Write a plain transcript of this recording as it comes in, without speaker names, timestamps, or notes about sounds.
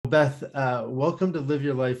Beth, welcome to Live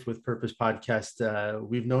Your Life with Purpose podcast.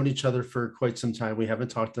 We've known each other for quite some time. We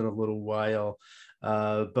haven't talked in a little while,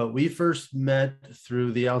 but we first met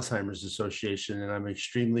through the Alzheimer's Association, and I'm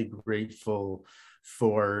extremely grateful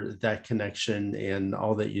for that connection and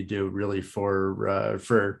all that you do, really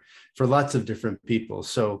for lots of different people.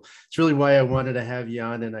 So it's really why I wanted to have you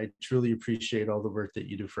on, and I truly appreciate all the work that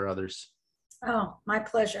you do for others. Oh, my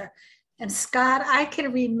pleasure. And Scott, I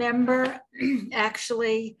can remember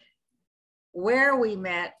actually where we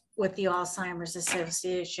met with the Alzheimer's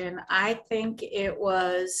Association. I think it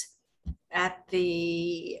was at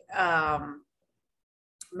the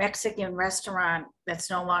Mexican restaurant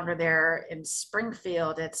that's no longer there in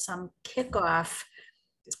Springfield at some kickoff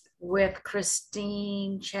with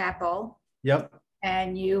Christine Chappell. Yep.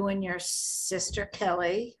 And you and your sister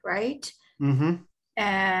Kelly, right? Mm-hmm.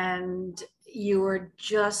 And you were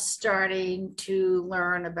just starting to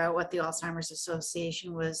learn about what the Alzheimer's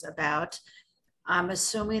Association was about. I'm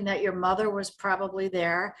assuming that your mother was probably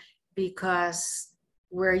there because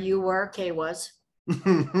where you were, Kay was.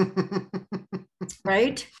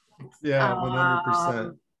 Right? Yeah,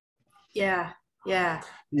 100%. Yeah, yeah.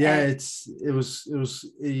 Yeah, And it was,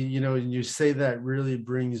 and you say that really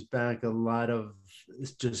brings back a lot of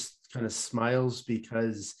just kind of smiles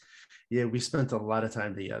because, yeah, we spent a lot of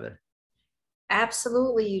time together.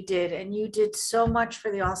 absolutely you did. And you did so much for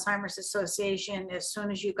the Alzheimer's Association as soon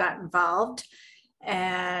as you got involved.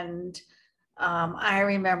 And I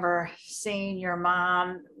remember seeing your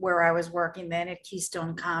mom where I was working then at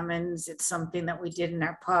Keystone Commons. It's something that we did in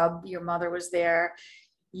our pub. Your mother was there.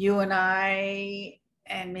 You and I,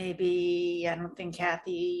 and maybe, I don't think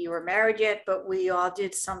Kathy, you were married yet, but we all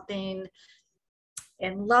did something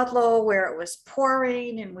in Ludlow where it was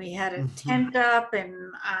pouring and we had a Mhm. tent up, and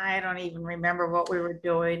I don't even remember what we were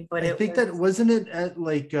doing, but I it think that was wasn't it at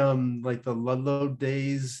like the Ludlow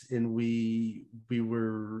days, and we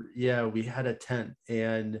were, yeah, we had a tent,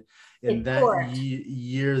 and in it that poured.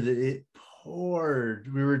 year that it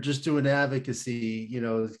poured, we were just doing advocacy,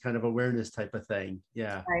 kind of awareness type of thing.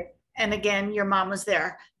 Yeah. Right. And again, your mom was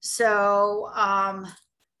there. So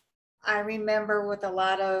I remember with a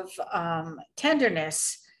lot of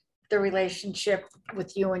tenderness the relationship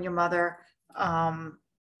with you and your mother um,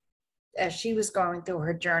 as she was going through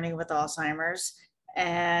her journey with Alzheimer's.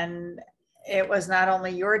 And it was not only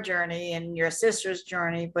your journey and your sister's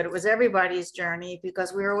journey, but it was everybody's journey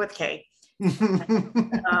because we were with Kate.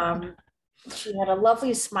 Um, she had a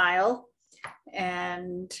lovely smile,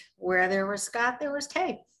 and where there was Scott, there was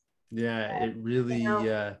Kate. Yeah, it You really,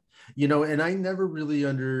 know, and I never really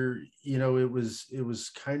it was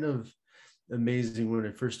kind of amazing when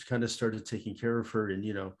I first kind of started taking care of her. And,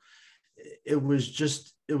 it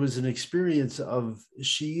was an experience of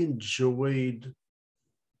she enjoyed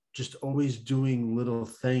just always doing little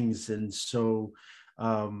things. And so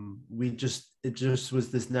it just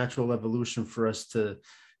was this natural evolution for us to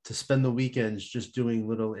spend the weekends just doing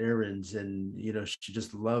little errands. And she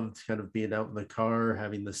just loved kind of being out in the car,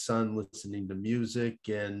 having the sun, listening to music.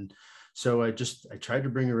 And so I tried to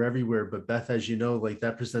bring her everywhere. But Beth, as you know, like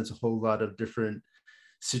that presents a whole lot of different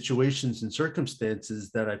situations and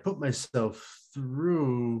circumstances that I put myself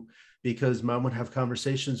through, because mom would have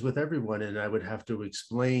conversations with everyone and I would have to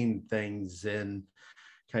explain things and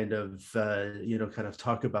kind of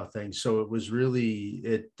talk about things. So it was really,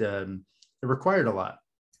 it required a lot.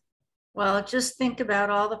 well, just think about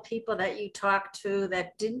all the people that you talked to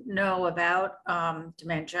that didn't know about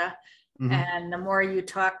dementia. Mhm. And the more you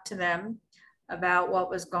talked to them about what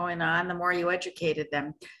was going on, the more you educated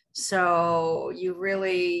them. So you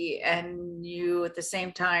really, and you at the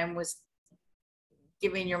same time was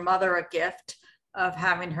giving your mother a gift of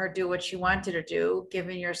having her do what she wanted to do,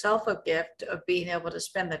 giving yourself a gift of being able to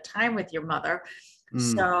spend the time with your mother.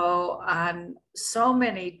 Mm. So on so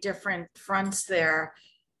many different fronts there,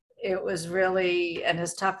 it was really, and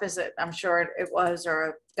as tough as I'm sure it was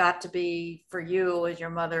or got to be for you as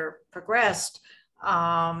your mother progressed,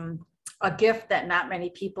 a gift that not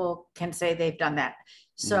many people can say they've done that.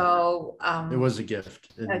 Mm. So It was a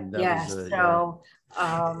gift, and that yeah, was yeah. so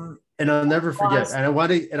And I'll never forget. was, And I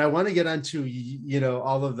want to get onto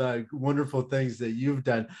all of the wonderful things that you've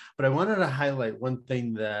done, but I wanted to highlight one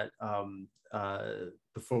thing that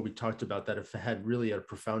before we talked about that, if it had really a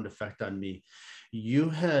profound effect on me.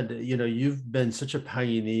 You've been such a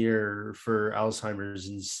pioneer for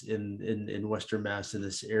Alzheimer's in Western Mass, in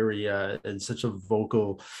this area, and such a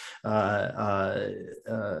vocal uh, uh,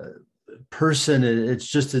 uh, person.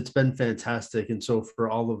 It's been fantastic. And so for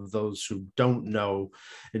all of those who don't know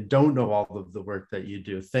and don't know all of the work that you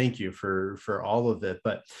do, thank you for all of it.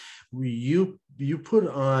 But you put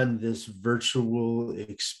on this virtual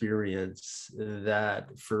experience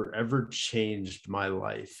that forever changed my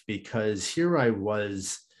life, because here I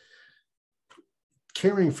was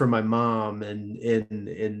caring for my mom and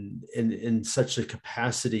in such a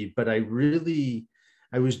capacity, but I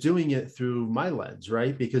was doing it through my lens,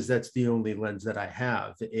 right? Because that's the only lens that I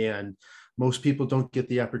have. And most people don't get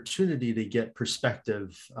the opportunity to get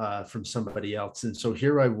perspective from somebody else. And so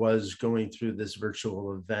here I was going through this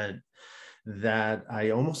virtual event that I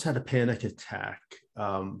almost had a panic attack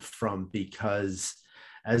from, because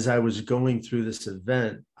as I was going through this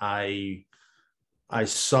event, I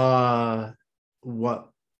saw what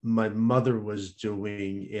my mother was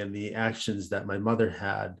doing and the actions that my mother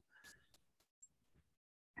had.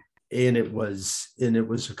 And it was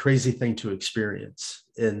a crazy thing to experience.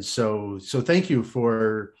 And so thank you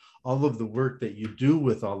for all of the work that you do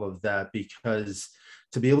with all of that, because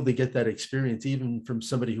to be able to get that experience, even from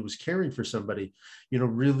somebody who was caring for somebody,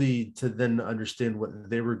 really to then understand what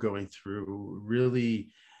they were going through,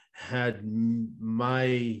 really had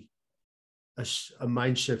a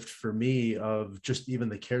mind shift for me of just even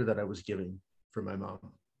the care that I was giving for my mom.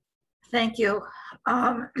 Thank you.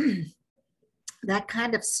 That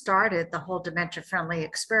kind of started the whole dementia friendly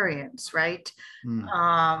experience, right?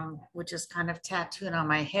 Which is kind of tattooed on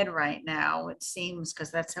my head right now, it seems, because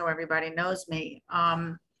that's how everybody knows me.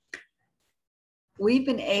 We've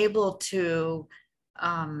been able to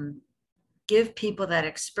give people that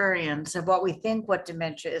experience of what we think what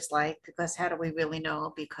dementia is like, because how do we really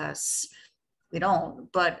know? Because we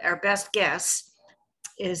don't. But our best guess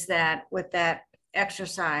is that with that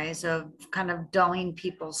exercise of kind of dulling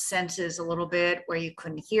people's senses a little bit, where you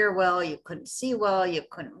couldn't hear well, you couldn't see well, you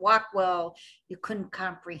couldn't walk well, you couldn't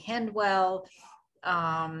comprehend well,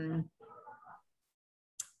 to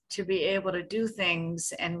be able to do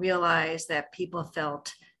things and realize that people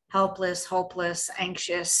felt helpless, hopeless,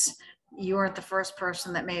 anxious. You weren't the first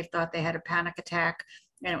person that may have thought they had a panic attack,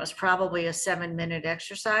 and it was probably a 7-minute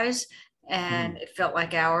exercise, and it felt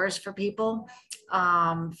like hours for people.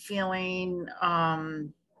 Feeling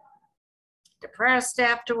depressed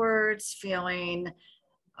afterwards, feeling,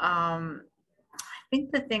 I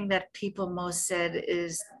think the thing that people most said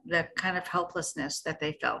is the kind of helplessness that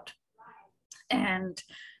they felt. And,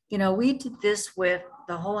 we did this with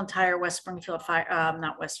the whole entire West Springfield Fire,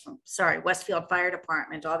 Westfield Fire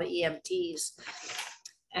Department, all the EMTs,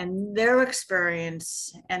 and their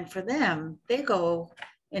experience. And for them, they go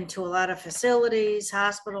into a lot of facilities,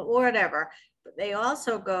 hospital, or whatever, but they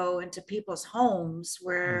also go into people's homes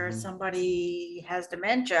where somebody has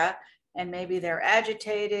dementia and maybe they're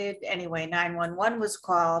agitated. Anyway, 911 was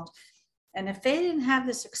called. And if they didn't have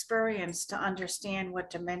this experience to understand what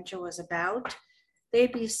dementia was about,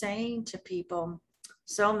 they'd be saying to people,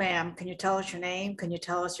 so ma'am, can you tell us your name? Can you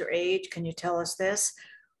tell us your age? Can you tell us this?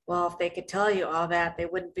 Well, if they could tell you all that, they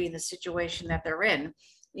wouldn't be in the situation that they're in,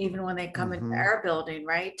 even when they come into our building,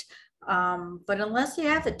 right? But unless you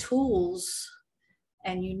have the tools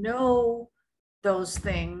and those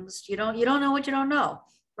things, you don't know what you don't know,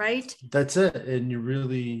 right? That's it. And you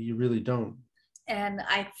really don't. And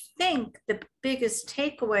I think the biggest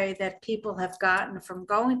takeaway that people have gotten from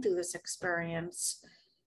going through this experience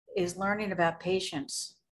is learning about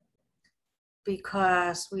patience,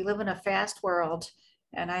 because we live in a fast world.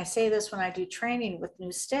 And I say this when I do training with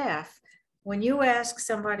new staff. When you ask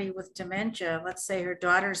somebody with dementia, let's say her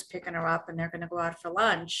daughter's picking her up and they're going to go out for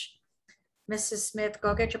lunch, Mrs. Smith,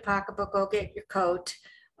 go get your pocketbook, go get your coat,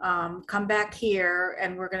 come back here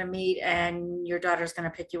and we're going to meet and your daughter's going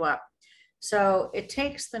to pick you up. So it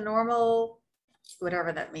takes the normal,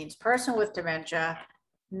 whatever that means, person with dementia,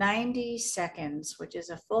 90 seconds, which is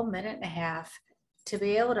a full minute and a half, to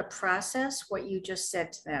be able to process what you just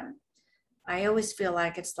said to them. I always feel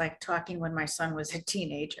like it's like talking when my son was a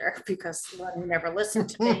teenager, because he never listened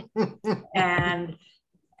to me and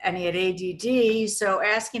he had ADD. So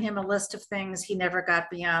asking him a list of things, he never got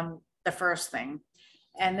beyond the first thing.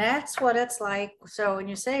 And that's what it's like. So when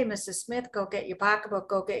you say, Mrs. Smith, go get your pocketbook,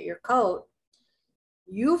 go get your coat,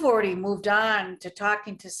 you've already moved on to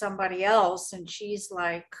talking to somebody else. And she's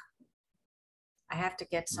like, I have to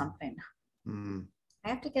get something. I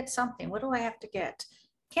have to get something. What do I have to get?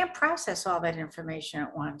 Can't process all that information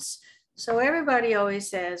at once. So everybody always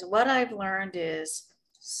says, what I've learned is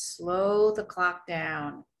slow the clock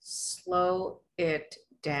down, slow it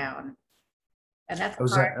down. And that's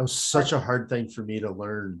that was such a hard thing for me to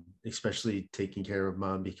learn, especially taking care of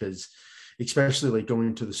mom, because especially like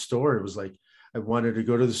going to the store, it was like, I wanted to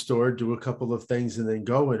go to the store, do a couple of things, and then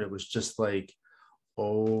go. And it was just like,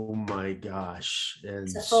 oh my gosh.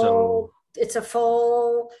 It's And a so,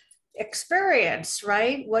 full experience,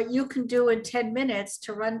 right? What you can do in 10 minutes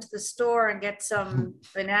to run to the store and get some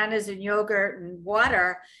bananas and yogurt and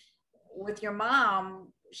water, with your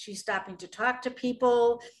mom, she's stopping to talk to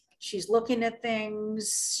people, she's looking at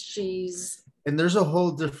things, she's and there's a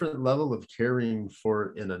whole different level of caring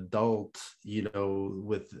for an adult,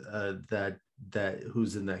 with that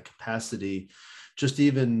who's in that capacity. Just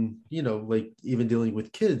even, like even dealing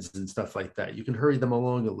with kids and stuff like that, you can hurry them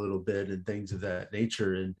along a little bit and things of that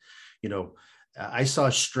nature. And you know I saw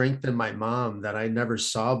strength in my mom that I never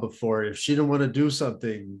saw before. If she didn't want to do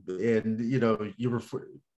something, and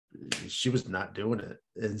she was not doing it.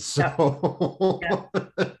 And so yeah.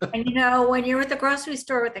 And when you're at the grocery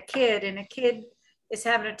store with a kid, and a kid is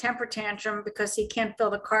having a temper tantrum because he can't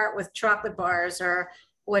fill the cart with chocolate bars or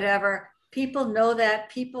whatever, people know that.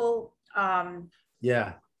 People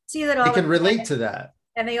yeah, see that they all the can relate time, to that.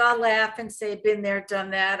 and they all laugh and say, been there,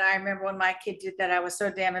 done that. I remember when my kid did that, I was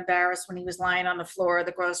so damn embarrassed when he was lying on the floor of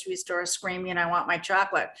the grocery store screaming, I want my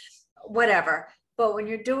chocolate, whatever. But when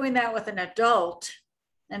you're doing that with an adult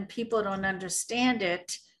and people don't understand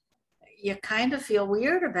it, you kind of feel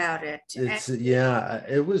weird about it. It's And yeah,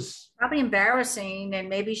 it was probably embarrassing and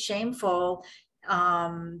maybe shameful.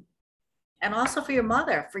 And also for your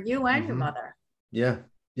mother, for you and your mother. Yeah,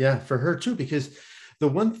 yeah, for her too, because the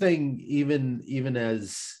one thing, even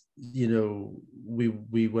as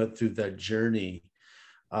we went through that journey,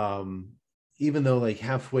 even though like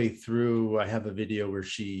halfway through I have a video where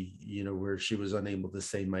she was unable to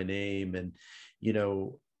say my name, and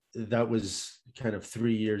that was kind of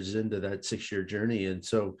 3 years into that 6-year journey. And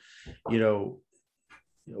so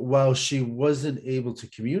while she wasn't able to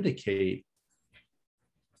communicate,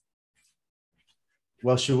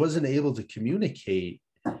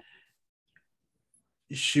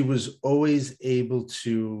 she was always able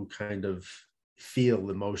to kind of feel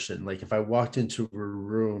emotion. Like if I walked into her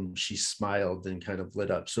room, she smiled and kind of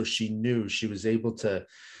lit up. So she knew, she was able to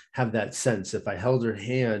have that sense. If I held her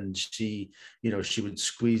hand, she would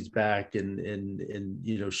squeeze back, and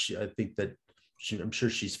I think that I'm sure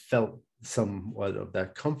she's felt somewhat of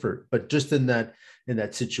that comfort. But just in that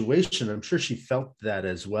situation, I'm sure she felt that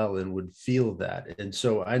as well and would feel that. And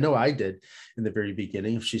so I know I did in the very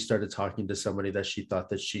beginning. If she started talking to somebody that she thought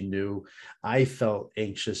that she knew, I felt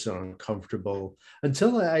anxious and uncomfortable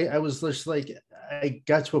until I was just like, I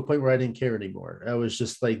got to a point where I didn't care anymore. I was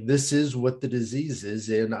just like, this is what the disease is,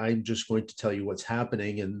 and I'm just going to tell you what's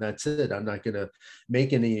happening, and that's it. I'm not going to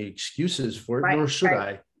make any excuses for it, nor should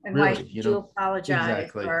I. And really, why should you apologize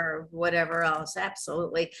exactly. or whatever else?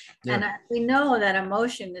 Absolutely. Yeah. And we know that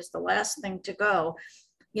emotion is the last thing to go.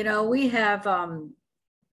 We have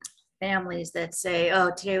families that say,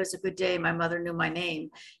 oh, today was a good day, my mother knew my name.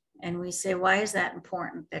 And we say, why is that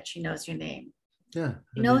important that she knows your name? Yeah.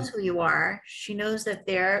 She knows who you are. She knows that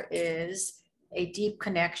there is a deep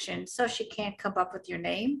connection. So she can't come up with your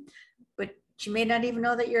name, but she may not even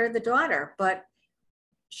know that you're the daughter, but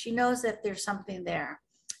she knows that there's something there.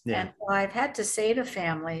 Yeah. And so I've had to say to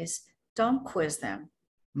families, don't quiz them.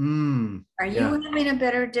 Are you having a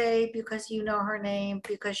better day because you know her name?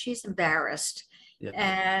 Because she's embarrassed. Yeah.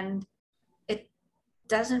 And it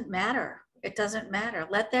doesn't matter. It doesn't matter.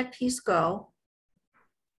 Let that piece go.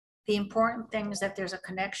 The important thing is that there's a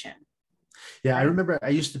connection. Yeah, right? I remember I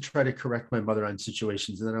used to try to correct my mother on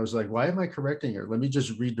situations, and then I was like, why am I correcting her? Let me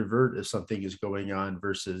just redivert if something is going on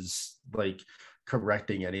versus like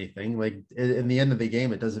correcting anything. Like in the end of the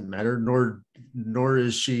game, it doesn't matter, nor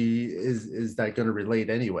is that going to relate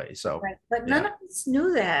anyway. So right. But none of us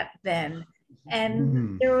knew that then.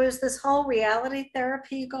 And there was this whole reality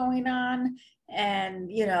therapy going on. And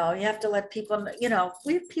you have to let people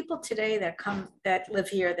we have people today that live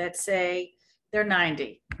here that say they're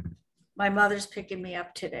 90. My mother's picking me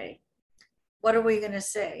up today. What are we going to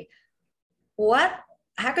say? What?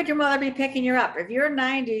 How could your mother be picking you up? If you're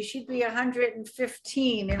 90, she'd be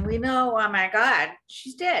 115. And we know, oh my God,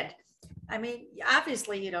 she's dead. I mean,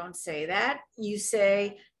 obviously you don't say that. You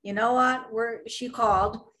say, you know what? She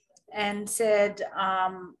called and said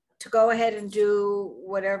to go ahead and do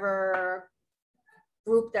whatever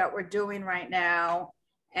group that we're doing right now.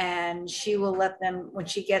 And she will let them, when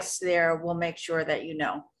she gets there, we'll make sure that you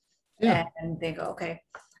know. Yeah. And they go, okay.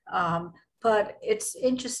 But it's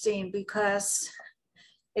interesting because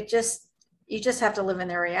you just have to live in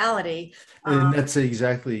their reality. And that's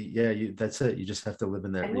exactly, that's it. You just have to live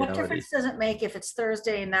in that reality. What difference does it make if it's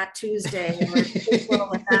Thursday and not Tuesday?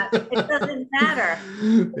 It doesn't matter.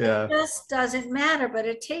 Yeah. It just doesn't matter, but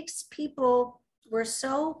it takes people, we're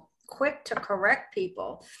so quick to correct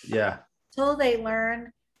people Yeah. till they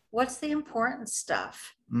learn what's the important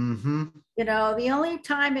stuff. Mm-hmm. You know, the only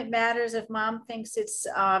time it matters if mom thinks it's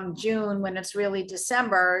June when it's really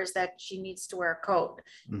December is that she needs to wear a coat.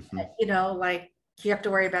 Mm-hmm. You know, like you have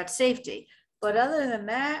to worry about safety. But other than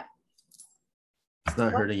that, It's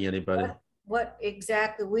not what, hurting anybody. what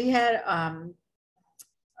exactly? We had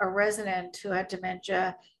a resident who had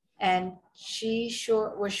dementia, and she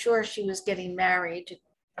was sure she was getting married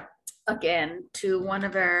again to one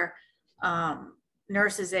of our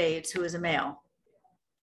nurses' aides who is a male.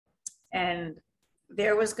 And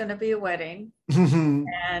there was going to be a wedding,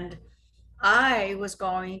 and I was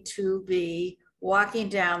going to be walking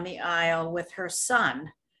down the aisle with her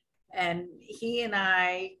son. And he and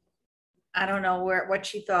I don't know what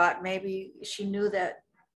she thought. Maybe she knew that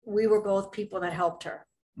we were both people that helped her.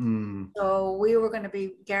 Mm. So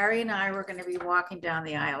Gary and I were going to be walking down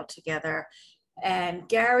the aisle together. And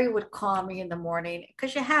Gary would call me in the morning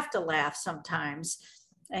because you have to laugh sometimes.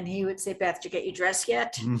 And he would say, Beth, did you get your dress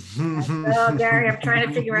yet? Oh, Gary, I'm trying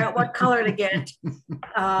to figure out what color to get.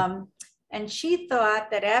 And she thought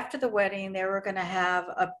that after the wedding, they were going to have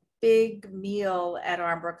a big meal at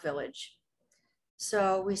Armbrook Village.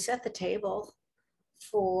 So we set the table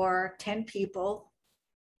for 10 people,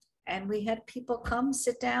 and we had people come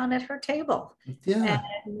sit down at her table. Yeah.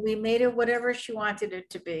 And we made it whatever she wanted it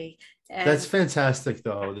to be. And that's fantastic,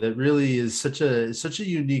 though. That really is such a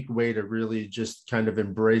unique way to really just kind of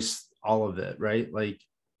embrace all of it, right? Like,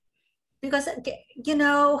 because, you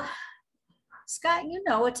know, Scott, you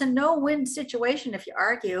know, it's a no-win situation if you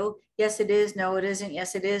argue. Yes, it is. No, it isn't.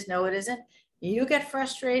 Yes, it is. No, it isn't. You get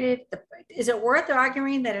frustrated. Is it worth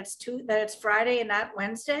arguing that it's Friday and not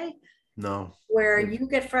Wednesday? No. Where you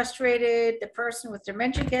get frustrated, the person with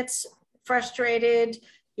dementia gets frustrated.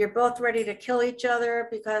 You're both ready to kill each other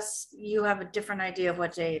because you have a different idea of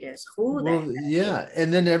what day it is. Yeah,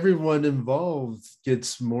 and then everyone involved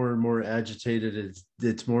gets more and more agitated.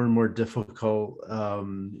 It's more and more difficult,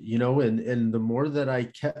 you know. And the more that I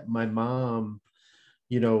kept my mom,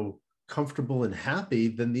 you know, comfortable and happy,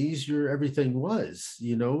 then the easier everything was.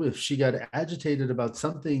 You know, if she got agitated about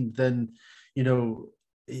something, then, you know,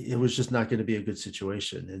 it was just not going to be a good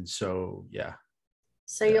situation. And so, yeah.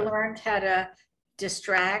 So you learned how to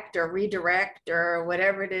distract or redirect or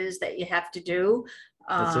whatever it is that you have to do.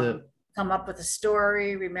 That's it. Come up with a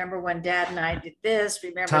story. Remember when Dad and I did this?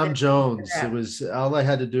 Remember Tom Jones. It was all I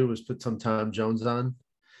had to do was put some Tom Jones on,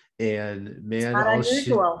 and man, not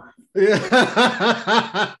unusual.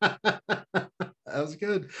 Yeah. That was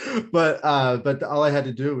good, but all I had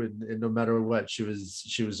to do, and no matter what, she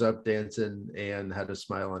was up dancing and had a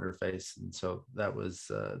smile on her face, and so that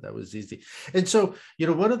was easy. And so, you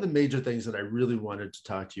know, one of the major things that I really wanted to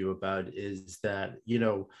talk to you about is that, you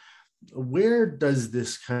know, where does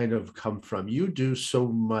this kind of come from? You do so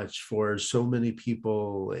much for so many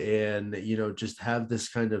people, and, you know, just have this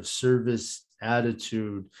kind of service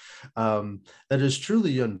attitude that is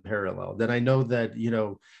truly unparalleled. And I know that, you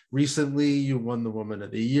know, recently you won the Woman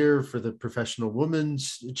of the Year for the Professional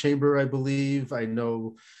Women's Chamber, I believe. I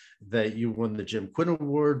know that you won the Jim Quinn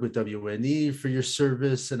Award with WNE for your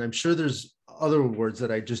service, and I'm sure there's other awards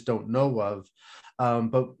that I just don't know of.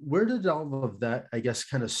 But where did all of that, I guess,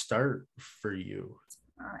 kind of start for you?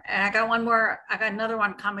 And I got one more. I got another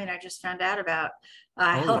one coming. I just found out about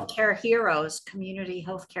Healthcare Heroes, Community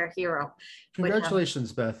Healthcare Hero.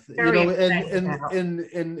 Congratulations, Beth. You know,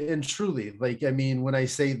 and truly, like, I mean, when I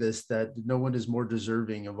say this, that no one is more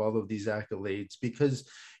deserving of all of these accolades, because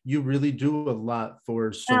you really do a lot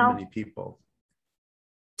for so many people.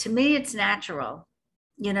 To me, it's natural.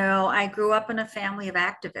 You know, I grew up in a family of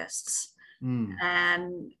activists.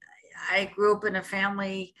 And I grew up in a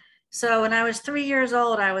family. So when I was 3 years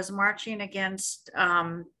old, I was marching against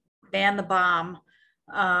Ban the Bomb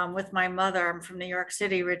with my mother. I'm from New York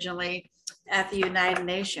City originally, at the United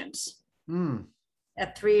Nations.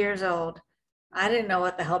 At 3 years old, I didn't know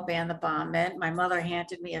what the hell Ban the Bomb meant. My mother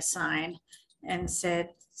handed me a sign and said,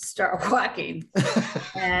 start walking.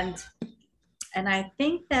 and I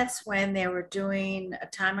think that's when they were doing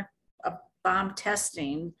atomic bomb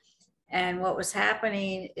testing. And what was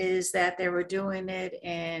happening is that they were doing it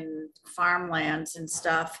in farmlands and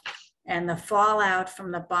stuff. And the fallout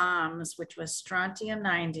from the bombs, which was strontium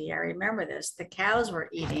 90, I remember this, the cows were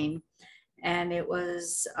eating, and it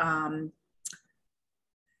was,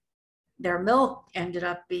 their milk ended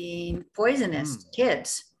up being poisonous to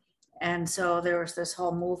kids. And so there was this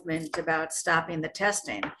whole movement about stopping the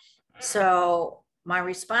testing. So my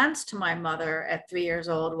response to my mother at 3 years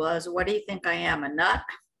old was, what do you think I am, a nut?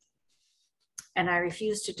 And I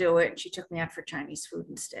refused to do it. And she took me out for Chinese food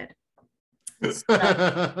instead.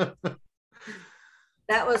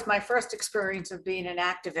 That was my first experience of being an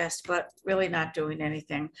activist, but really not doing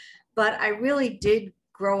anything. But I really did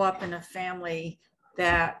grow up in a family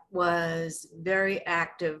that was very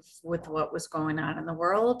active with what was going on in the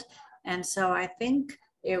world. And so I think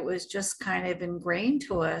it was just kind of ingrained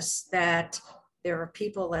to us that there are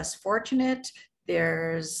people less fortunate,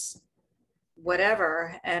 there's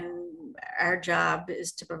whatever, and our job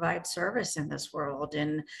is to provide service in this world.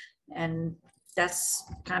 And that's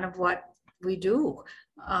kind of what we do.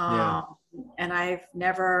 Yeah. Um, and I've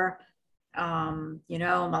never, I'm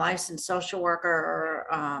a licensed social worker.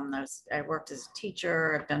 I worked as a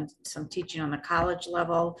teacher. I've done some teaching on the college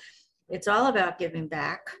level. It's all about giving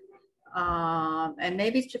back. And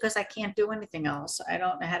maybe it's because I can't do anything else. I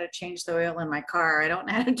don't know how to change the oil in my car. I don't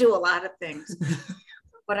know how to do a lot of things,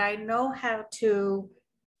 but I know how to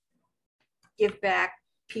give back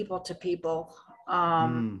people to people.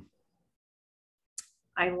 Mm.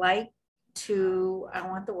 I want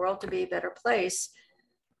the world to be a better place.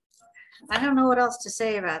 I don't know what else to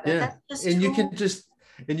say about that. Yeah. That's just And who,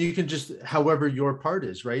 you can just, however your part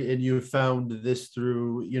is, right? And you found this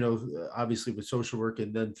through, obviously with social work,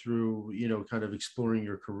 and then through, kind of exploring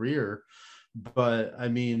your career. But I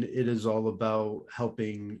mean, it is all about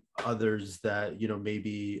helping others that,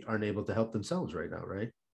 maybe aren't able to help themselves right now,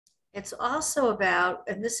 right? it's also about,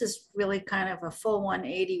 and this is really kind of a full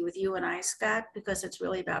 180 with you and I, Scott, because it's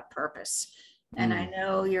really about purpose. And I Mm.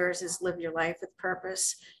 know yours is live your life with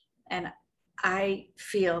purpose. And I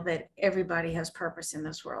feel that everybody has purpose in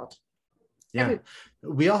this world. Yeah. Every,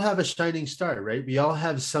 We all have a shining star, right? We all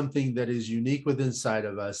have something that is unique within inside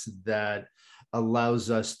of us that allows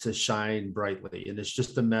us to shine brightly. And it's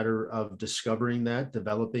just a matter of discovering that,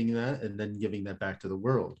 developing that, and then giving that back to the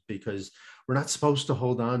world, because we're not supposed to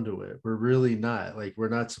hold on to it. We're really not. Like, we're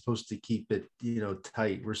not supposed to keep it,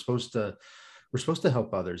 tight. We're supposed to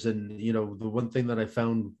help others. And, the one thing that I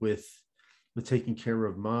found with taking care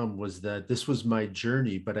of mom was that this was my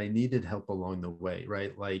journey, but I needed help along the way,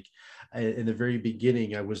 right? Like, in the very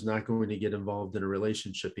beginning, I was not going to get involved in a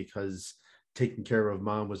relationship because taking care of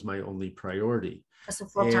mom was my only priority. it's a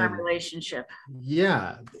full-time And relationship.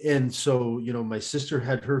 yeah, and so, my sister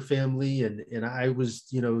had her family, and I was,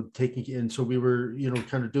 taking, and so we were,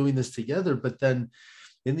 kind of doing this together. But then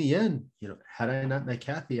in the end, had I not met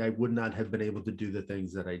Kathy, I would not have been able to do the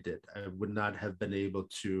things that I did. I would not have been able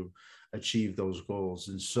to achieve those goals.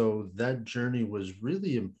 And so that journey was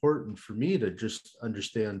really important for me to just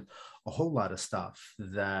understand a whole lot of stuff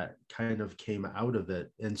that kind of came out of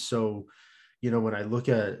it. And so, when I look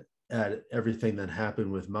at everything that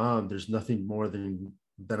happened with mom, there's nothing more than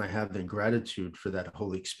I have than gratitude for that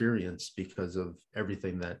whole experience, because of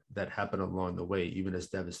everything that happened along the way, even as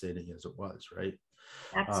devastating as it was, right?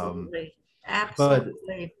 um, Absolutely. but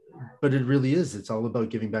Absolutely. but it really is, it's all about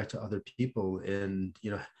giving back to other people, and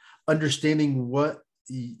understanding what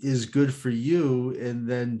is good for you, and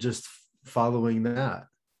then just following that.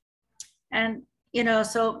 And,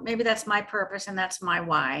 so maybe that's my purpose and that's my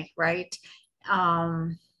why, right?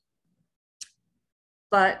 Um,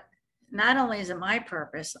 but not only is it my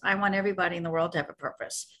purpose, I want everybody in the world to have a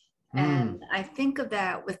purpose. Mm, And I think of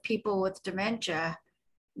that with people with dementia.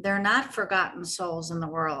 They're not forgotten souls in the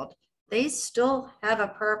world. They still have a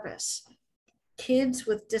purpose. Kids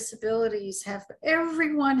with disabilities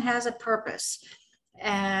everyone has a purpose.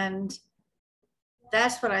 And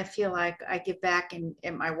that's what I feel like I give back in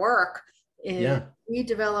my work is yeah, we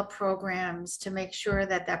develop programs to make sure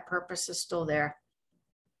that that purpose is still there.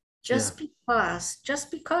 yeah. Just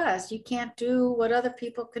because you can't do what other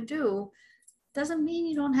people can do doesn't mean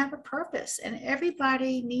you don't have a purpose. And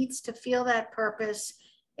everybody needs to feel that purpose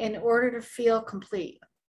in order to feel complete.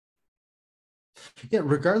 Yeah,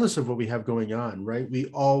 regardless of what we have going on, right? We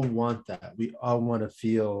all want that. We all want to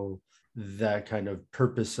feel that kind of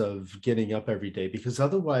purpose of getting up every day, because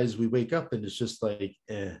otherwise we wake up and it's just like,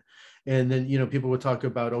 eh. And then, people would talk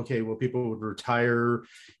about, okay, well, people would retire,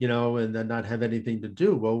 and then not have anything to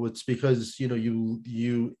do. Well, it's because,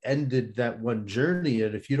 you ended that one journey.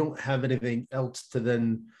 And if you don't have anything else to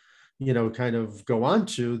then, kind of go on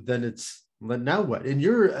to, then it's, now what? And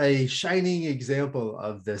you're a shining example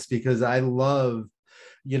of this, because I love,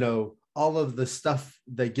 all of the stuff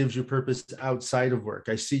that gives you purpose outside of work.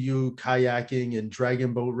 I see you kayaking and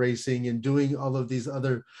dragon boat racing and doing all of these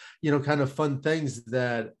other, kind of fun things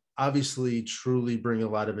that obviously truly bring a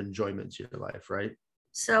lot of enjoyment to your life, right?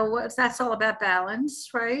 So that's all about balance,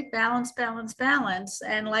 right? Balance, balance, balance.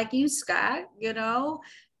 And like you, Scott, your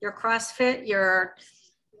CrossFit, your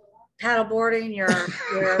paddleboarding, your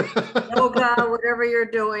yoga, whatever you're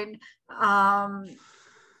doing.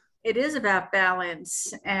 It is about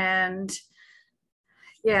balance. And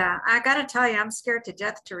Yeah, I gotta tell you, I'm scared to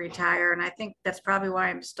death to retire, and I think that's probably why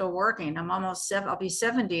I'm still working. I'm almost seven. I'll be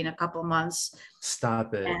 70 in a couple months,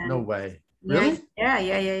 Stop it. No and way. yeah, Really?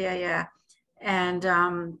 yeah. And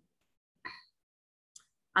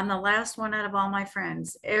I'm the last one out of all my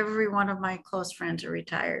friends. Every one of my close friends are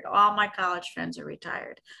retired. All my college friends are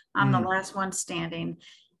retired. I'm the Mm, last one standing.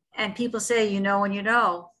 And people say, you know, when you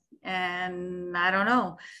know, and I don't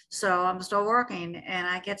know. So I'm still working and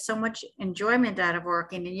I get so much enjoyment out of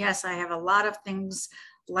working. And yes, I have a lot of things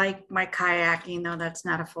like my kayaking, though that's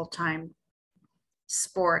not a full-time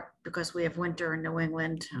sport because we have winter in New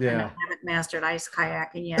England and I yeah. haven't mastered ice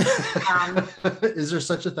kayaking yet. Um, Is there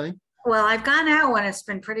such a thing? well, I've gone out when it's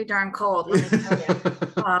been pretty darn cold, let me tell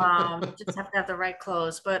you. Just have to have the right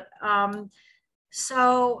clothes. But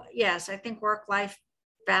so yes, I think work-life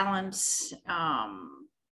balance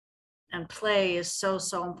and play is so,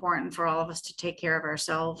 so important for all of us to take care of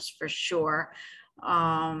ourselves for sure.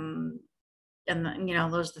 Um, and you know,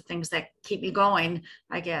 those are the things that keep me going,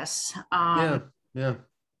 I guess. Yeah, yeah.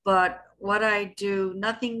 But what I do,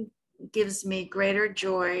 nothing gives me greater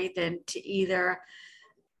joy than to either,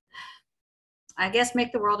 I guess,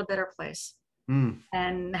 make the world a better place. Mm,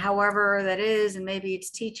 And however that is, and maybe it's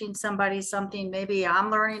teaching somebody something, maybe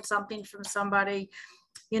I'm learning something from somebody.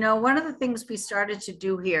 You know, one of the things we started to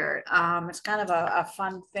do here, it's kind of a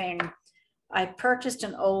fun thing. I purchased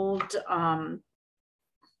an old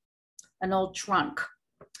trunk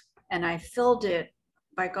and I filled it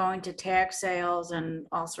by going to tag sales and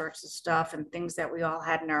all sorts of stuff and things that we all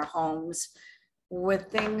had in our homes with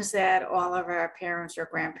things that all of our parents or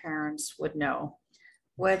grandparents would know,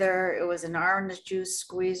 whether it was an orange juice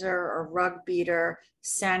squeezer or rug beater,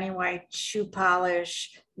 Sandy White shoe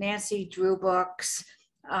polish, Nancy Drew books,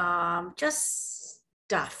 just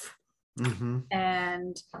stuff. mm-hmm.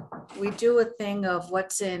 And we do a thing of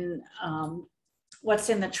what's in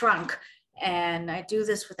the trunk. And I do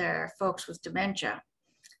this with our folks with dementia.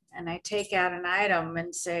 And I take out an item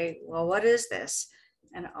and say, well, what is this?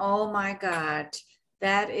 And oh my God,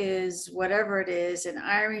 that is whatever it is. And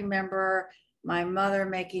I remember my mother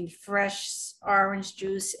making fresh orange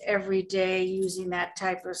juice every day using that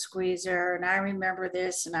type of squeezer. And I remember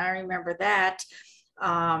this and I remember that.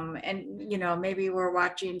 And, you know, maybe we're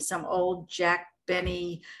watching some old Jack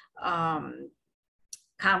Benny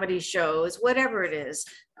comedy shows, whatever it is,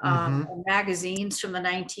 Mm-hmm. magazines from the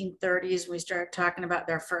 1930s. We started talking about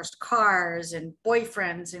their first cars and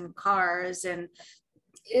boyfriends in cars. And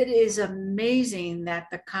it is amazing that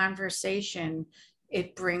the conversation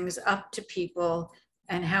it brings up to people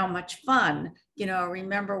and how much fun. You know,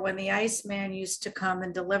 remember when the Iceman used to come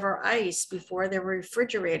and deliver ice before there were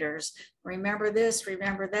refrigerators? Remember this,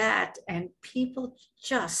 remember that. And people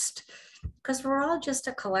just, because we're all just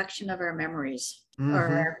a collection of our memories or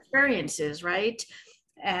Mm-hmm. our experiences, right?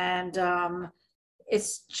 And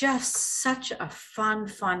it's just such a fun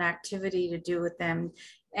activity to do with them.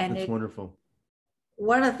 And That's it wonderful.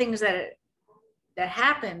 one of the things that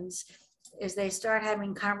happens is they start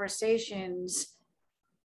having conversations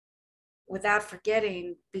without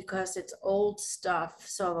forgetting because it's old stuff.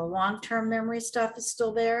 So the long-term memory stuff is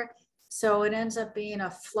still there. So it ends up being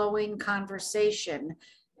a flowing conversation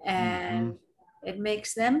Mm-hmm. and it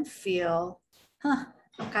makes them feel, huh,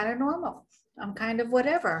 I'm kind of normal. I'm kind of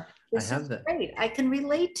whatever. I This have is that. great. I can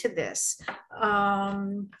relate to this.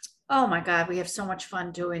 Um, oh my God, we have so much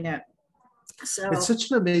fun doing it. It's So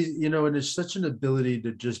such an amazing, and it's such an ability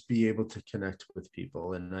to just be able to connect with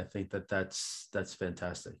people. And I think that that's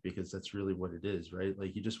fantastic because that's really what it is, right?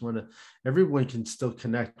 Like you just want to, everyone can still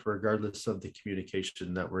connect regardless of the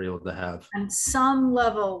communication that we're able to have. on some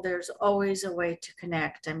level, there's always a way to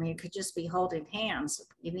connect. I mean, it could just be holding hands,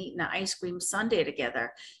 you eating an ice cream sundae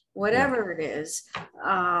together, Yeah. whatever it is.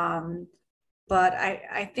 Um, but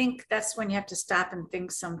I think that's when you have to stop and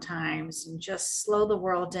think sometimes and just slow the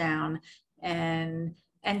world down and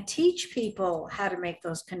and teach people how to make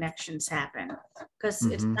those connections happen. Because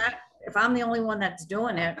it's Mm-hmm. not, if I'm the only one that's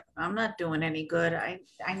doing it, I'm not doing any good. I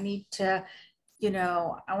need to, you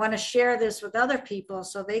know, I want to share this with other people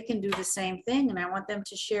so they can do the same thing. And I want them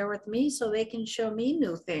to share with me so they can show me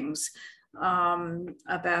new things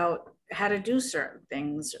about how to do certain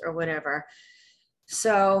things or whatever.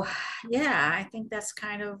 So, yeah, I think that's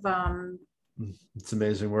kind of It's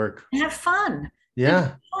amazing work. have fun. You know,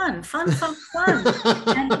 Yeah. fun.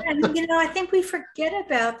 And you know, I think we forget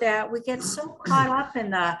about that. We get so caught up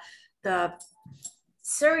in the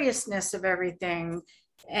seriousness of everything.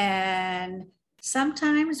 And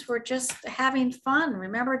sometimes we're just having fun.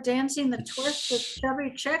 Remember dancing the it, twist with sh-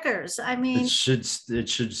 Chubby Checkers? I it mean, should it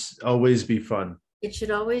should always be fun. it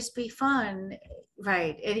should always be fun.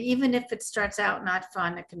 Right. And even if it starts out not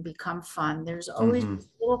fun, it can become fun. There's always Mhm. this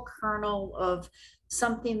little kernel of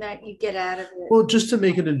something that you get out of it. Well, just to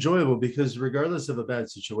make it enjoyable, because regardless of a bad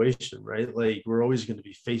situation, right? Like we're always going to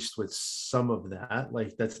be faced with some of that.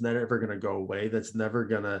 Like that's never going to go away. That's never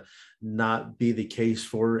going to not be the case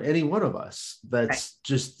for any one of us. Right. That's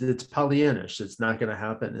just, it's Pollyannish. It's not going to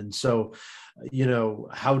happen. And so, you know,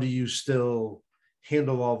 how do you still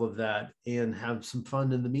handle all of that and have some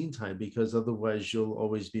fun in the meantime? Because otherwise you'll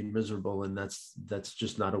always be miserable. And that's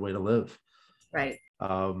just not a way to live. Right.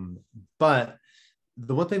 Um, but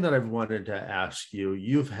the one thing that I've wanted to ask you,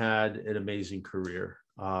 you've had an amazing career.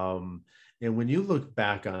 And when you look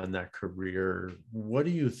back on that career, what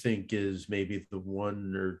do you think is maybe the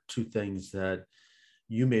one or two things that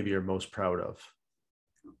you maybe are most proud of?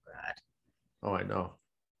 Oh, God. Oh, I know.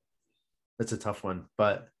 That's a tough one,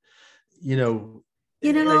 but you know,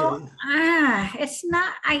 You know, I, it's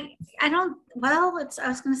not, I don't, well, I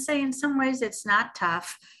was going to say in some ways it's not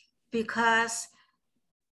tough because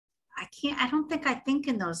I don't think I think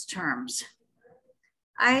in those terms.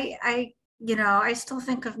 I still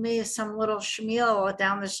think of me as some little Shamil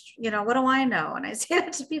down this, what do I know? And I say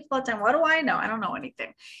that to people all the time, what do I know? I don't know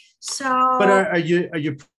anything. but So, are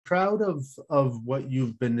you proud of what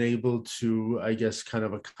you've been able to, I guess, kind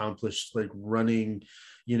of accomplish, like running,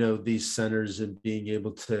 you know, these centers and being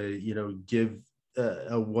able to, you know, give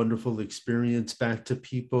a wonderful experience back to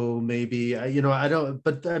people? Maybe you know, I don't,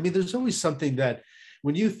 but I mean, there's always something that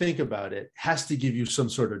when you think about it has to give you some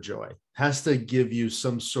sort of joy, has to give you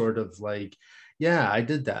some sort of like, yeah, I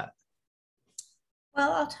did that.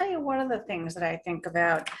 well, I'll tell you one of the things that I think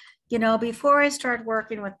about. Before I started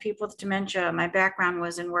working with people with dementia, my background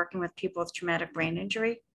was in working with people with traumatic brain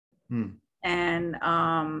injury Hmm. and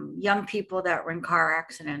young people that were in car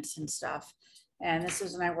accidents and stuff. And this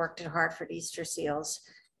was when I worked at Hartford Easter Seals.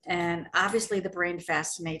 And obviously, the brain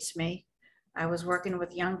fascinates me. I was working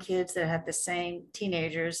with young kids that had the same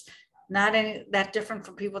teenagers, not any that different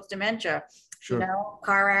from people with dementia. Sure.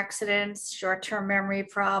 Car accidents, short-term memory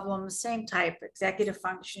problems, same type, executive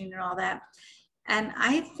functioning, and all that. And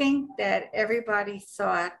I think that everybody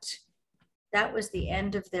thought that was the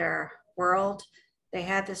end of their world. They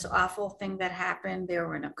had this awful thing that happened. They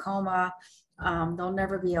were in a coma. They'll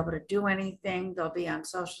never be able to do anything. They'll be on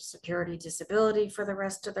Social Security disability for the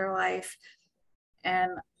rest of their life.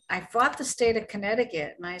 And I fought the state of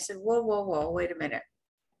Connecticut and I said, whoa, whoa, whoa, wait a minute.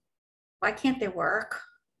 Why can't they work?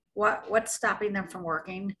 What's stopping them from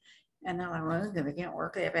working? And they're like, well, they can't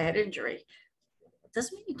work. They have a head injury. It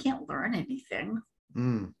doesn't mean you can't learn anything.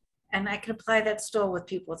 Mm. And I can apply that still with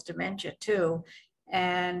people with dementia too.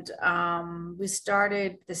 And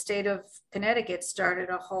the state of Connecticut started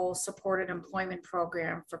a whole supported employment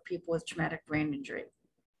program for people with traumatic brain injury.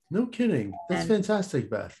 No kidding. That's And fantastic,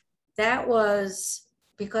 Beth. that was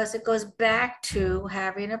because it goes back to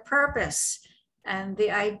having a purpose and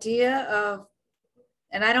the idea of,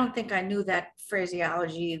 and I don't think I knew that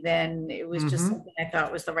phraseology then. It was just Mm-hmm. something I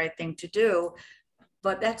thought was the right thing to do.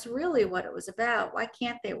 But that's really what it was about. Why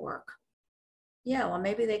can't they work? Yeah, well,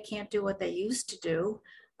 maybe they can't do what they used to do,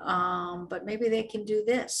 but maybe they can do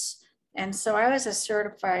this. And so I was a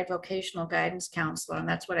certified vocational guidance counselor, and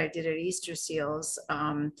that's what I did at Easter Seals,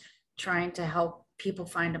 trying to help people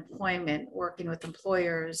find employment, working with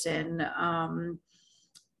employers, and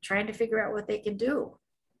trying to figure out what they can do.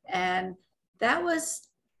 And that was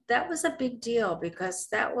that was a big deal because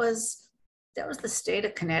that was the state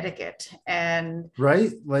of Connecticut, and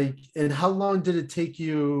Right? Like, and how long did it take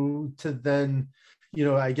you to then, you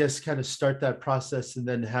know, I guess kind of start that process and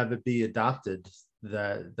then have it be adopted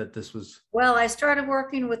that this was. well, I started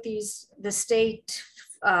working with the state,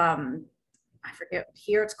 I forget,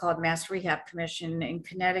 here it's called Mass Rehab Commission. In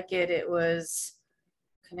Connecticut, it was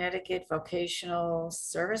Connecticut Vocational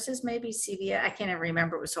Services, maybe CVS. I can't even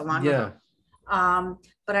remember. It was so long ago. Yeah.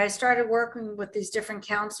 But I started working with these different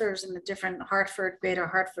counselors in the different greater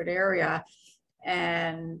Hartford area,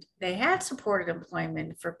 and they had supported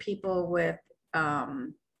employment for people with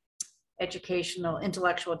um, educational,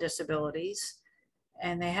 intellectual disabilities.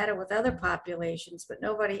 And they had it with other populations, but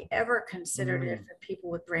nobody ever considered it Mm. for people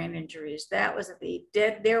with brain injuries. That was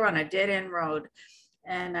they're on a dead end road.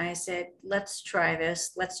 And I said, let's try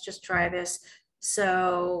this. Let's just try this.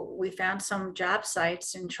 So we found some job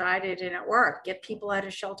sites and tried it and it worked. Get people out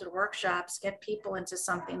of sheltered workshops, get people into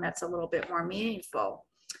something that's a little bit more meaningful.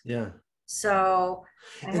 Yeah. So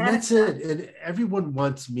I And had a that's it. And everyone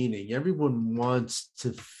wants meaning. Everyone wants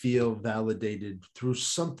to feel validated through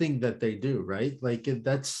something that they do, right? Like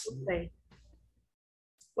that's, say,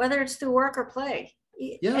 whether it's through work or play,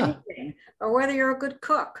 yeah. anything, or whether you're a good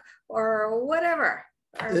cook or whatever.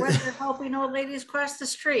 or whether you're helping old ladies cross the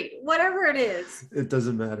street, whatever it is, It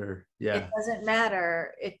doesn't matter. it Yeah. doesn't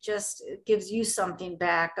matter. It just gives you something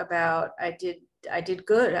back about I did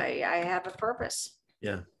good. I have a purpose.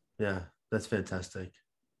 Yeah. Yeah. That's fantastic.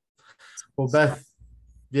 Well, Beth,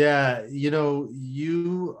 yeah,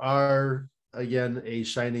 you are again a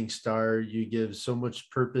shining star. You give so much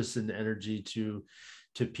purpose and energy to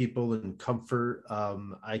people and comfort.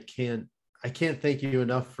 I can't thank you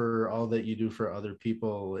enough for all that you do for other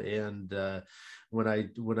people. And when I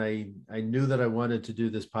knew that I wanted to do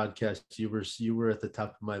this podcast, you were at the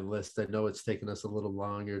top of my list. I know it's taken us a little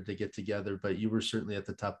longer to get together, but you were certainly at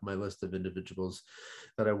the top of my list of individuals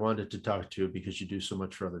that I wanted to talk to because you do so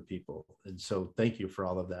much for other people. And so thank you for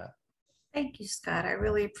all of that. Thank you, Scott. I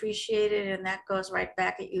really appreciate it. And that goes right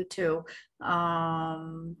back at you too.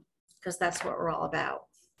 Because that's what we're all about.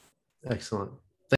 Excellent.